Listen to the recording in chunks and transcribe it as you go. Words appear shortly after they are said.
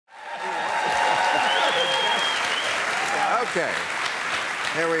Okay.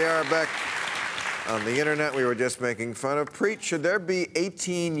 Here we are back on the internet. We were just making fun of Preet. Should there be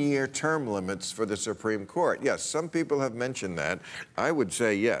 18-year term limits for the Supreme Court? Yes, some people have mentioned that. I would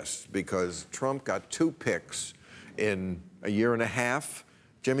say yes, because Trump got 2 picks in a year and a half.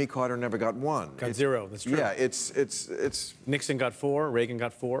 Jimmy Carter never got 1. Got 0, that's true. Yeah, it's... Nixon got 4, Reagan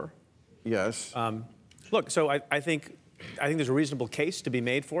got 4. Yes. Look, so I think there's a reasonable case to be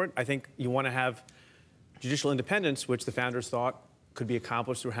made for it. I think you want to have judicial independence, which the founders thought could be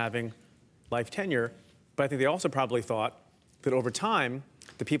accomplished through having life tenure. But I think they also probably thought that over time,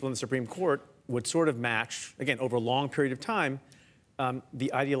 the people in the Supreme Court would sort of match, again, over a long period of time,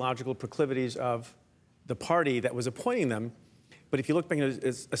 the ideological proclivities of the party that was appointing them. But if you look back at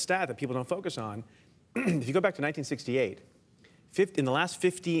a stat that people don't focus on, if you go back to 1968, in the last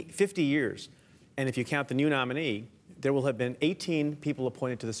 50 years, and if you count the new nominee, there will have been 18 people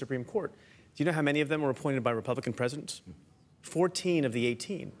appointed to the Supreme Court. Do you know how many of them were appointed by Republican presidents? 14 of the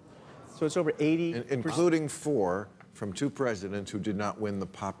 18. So it's over 80%. Including 4 from 2 presidents who did not win the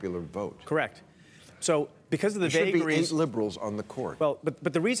popular vote. Correct. So because of the vagaries... There should be 8 liberals on the court. Well,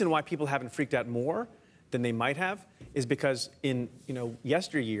 but the reason why people haven't freaked out more than they might have is because in,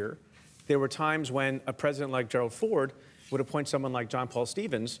 yesteryear, there were times when a president like Gerald Ford would appoint someone like John Paul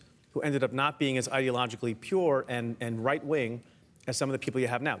Stevens, who ended up not being as ideologically pure and right-wing as some of the people you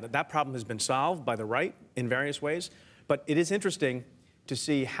have now. That problem has been solved by the right in various ways, but it is interesting to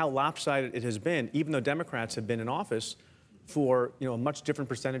see how lopsided it has been, even though Democrats have been in office for a much different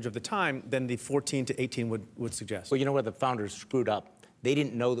percentage of the time than the 14 to 18 would suggest. Well, you know where the founders screwed up? They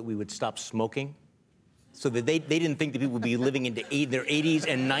didn't know that we would stop smoking. So that they didn't think that people would be living into their 80s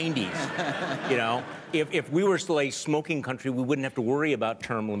and 90s, If we were still a smoking country, we wouldn't have to worry about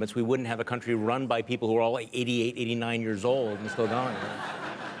term limits. We wouldn't have a country run by people who are all like 88, 89 years old and still going.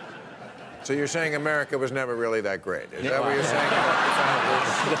 So you're saying America was never really that great? Is that what you're saying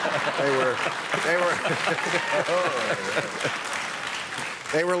about the founders?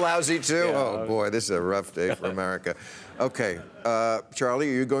 They were lousy too? Yeah. Oh boy, this is a rough day for America. Okay, Charlie,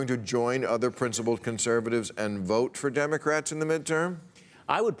 are you going to join other principled conservatives and vote for Democrats in the midterm?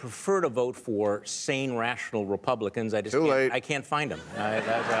 I would prefer to vote for sane, rational Republicans. I just I can't find them. Right.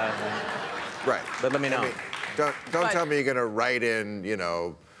 But let me know. Don't tell me you're going to write in,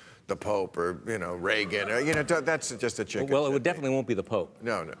 the Pope or, Reagan. Or, that's just a chicken. Well, it definitely won't be the Pope.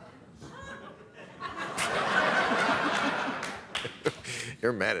 No.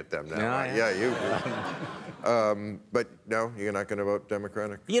 You're mad at them now, right? Yeah, you do. But no, you're not going to vote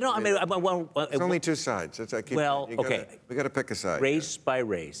Democratic? It's only 2 sides. We got to pick a side. Race by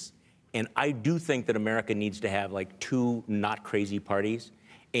race. And I do think that America needs to have, 2 not crazy parties.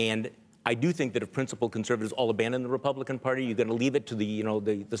 And I do think that if principled conservatives all abandon the Republican Party, you're going to leave it to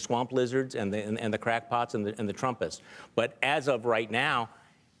the swamp lizards and the crackpots and the Trumpists. But as of right now,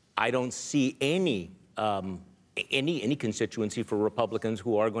 I don't see any constituency for Republicans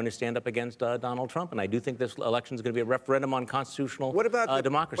who are going to stand up against Donald Trump, and I do think this election is going to be a referendum on constitutional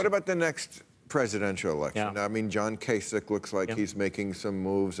democracy. What about the next presidential election? Yeah. I mean, John Kasich looks like he's making some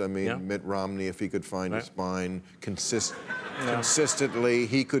moves. I mean, Mitt Romney, if he could find a spine consistently,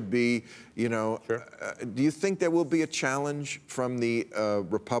 he could be, Sure. Do you think there will be a challenge from the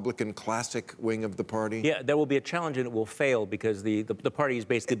Republican classic wing of the party? Yeah, there will be a challenge, and it will fail because the party has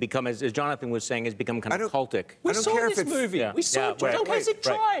basically become, as Jonathan was saying, has become kind of cultic. We saw this movie. Yeah. We saw John Kasich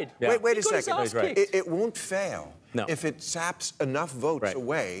tried. Yeah. Wait a second. It won't fail if it saps enough votes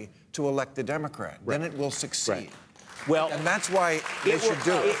away to elect a Democrat. Then it will succeed. Well, and that's why they should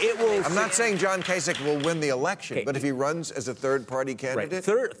do it. I'm not saying John Kasich will win the election, but if he runs as a third-party candidate...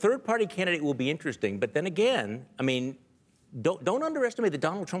 Third-party candidate will be interesting, but then again, I mean, don't underestimate that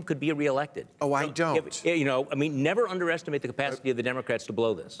Donald Trump could be reelected. Oh, I don't. Never underestimate the capacity of the Democrats to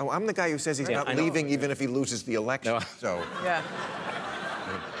blow this. Oh, I'm the guy who says he's not leaving even if he loses the election. No. So...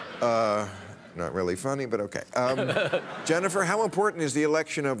 Yeah. Not really funny, but okay. Jennifer, how important is the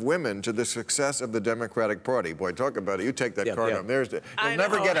election of women to the success of the Democratic Party? Boy, talk about it. You take that card home. You'll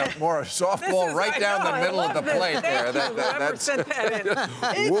never get a more softball right down the middle of the plate there. That's sent that in.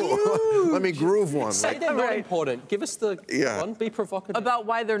 Let me groove one. Say they're not important. Give us the one. Be provocative. About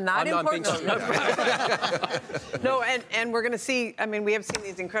why they're not important? No, and we're going to see, I mean, we have seen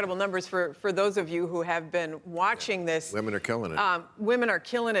these incredible numbers for those of you who have been watching this. Women are killing it. Women are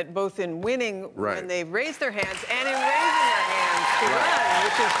killing it both in winning when they raise their hands and in raising their hands to run,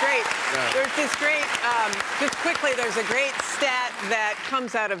 which is great. Yeah. There's this great, just quickly, there's a great stat that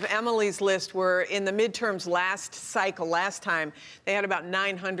comes out of Emily's list where in the midterms last time, they had about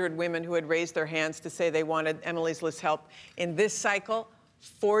 900 women who had raised their hands to say they wanted Emily's list help. In this cycle,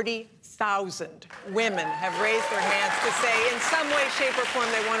 40,000 women have raised their hands to say in some way, shape, or form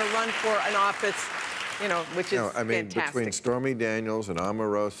they want to run for an office, you know, which is I mean, fantastic. between Stormy Daniels and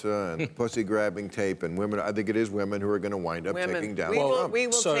Omarosa and pussy-grabbing tape and women, I think it is women who are going to wind up taking down Trump. We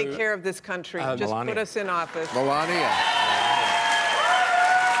will take care of this country. Just Melania. put us in office. Melania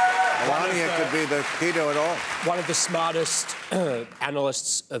could be the key to it all. One of the smartest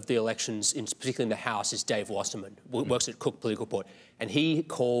analysts of the elections, particularly in the House, is Dave Wasserman, who works at Cook Political Report. And he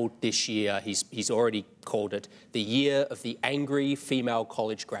called this year, he's already called it, the year of the angry female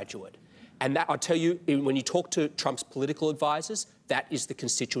college graduate. And that, I'll tell you, when you talk to Trump's political advisors, that is the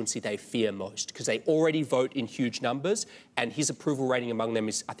constituency they fear most, because they already vote in huge numbers, and his approval rating among them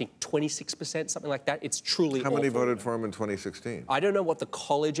is, I think, 26%, something like that. It's truly How many voted for him in 2016? I don't know what the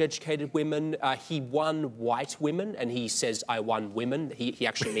college-educated women... he won white women, and he says, I won women. He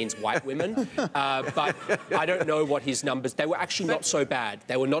actually means white women. But I don't know what his numbers... They were actually not so bad.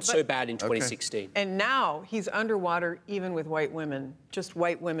 They were not so bad in 2016. Okay. And now he's underwater even with white women, just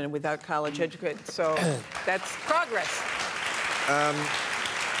white women without college education. So that's progress.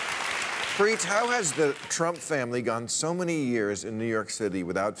 Preet, how has the Trump family gone so many years in New York City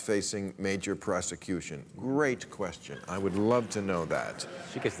without facing major prosecution? Great question. I would love to know that.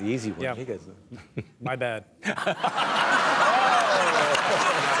 She gets the easy one. Yeah. He gets My bad. No.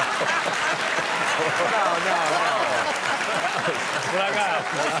 That's what I got.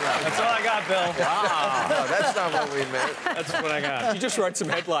 That's all I got, Bill. Wow. No, that's not what we meant. That's what I got. You just wrote some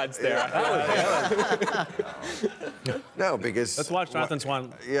headlines there. No, because... Let's watch Jonathan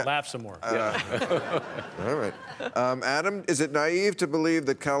Swan laugh some more. All right. Adam, is it naive to believe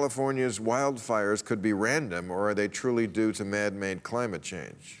that California's wildfires could be random, or are they truly due to man-made climate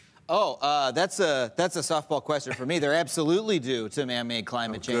change? Oh, that's a softball question for me. They're absolutely due to man-made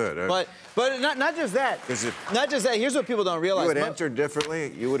climate change. Good. But not just that. Not just that. Here's what people don't realize. You would answer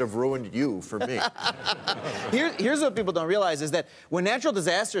differently. You would have ruined you for me. Here's what people don't realize is that when natural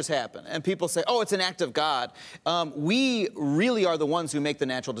disasters happen and people say, oh, it's an act of God, we really are the ones who make the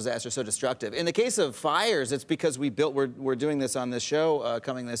natural disaster so destructive. In the case of fires, it's because we're doing this on this show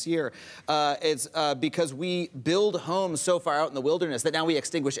coming this year. It's because we build homes so far out in the wilderness that now we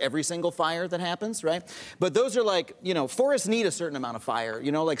extinguish every single fire that happens, right? But those are like, you know, forests need a certain amount of fire,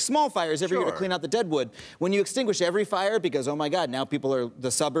 you know, like small fires every year to clean out the deadwood. When you extinguish every fire because, oh my God, now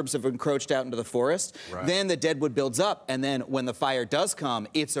the suburbs have encroached out into the forest, then the deadwood builds up, and then when the fire does come,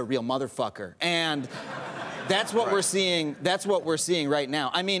 it's a real motherfucker. And that's what we're seeing. That's what we're seeing right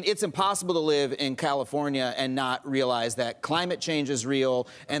now. I mean, it's impossible to live in California and not realize that climate change is real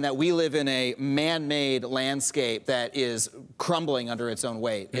and that we live in a man-made landscape that is crumbling under its own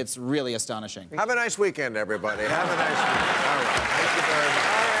weight. It's really astonishing. Have a nice weekend, everybody. Have a nice weekend. All right. Thank you very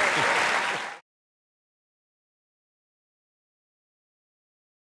much.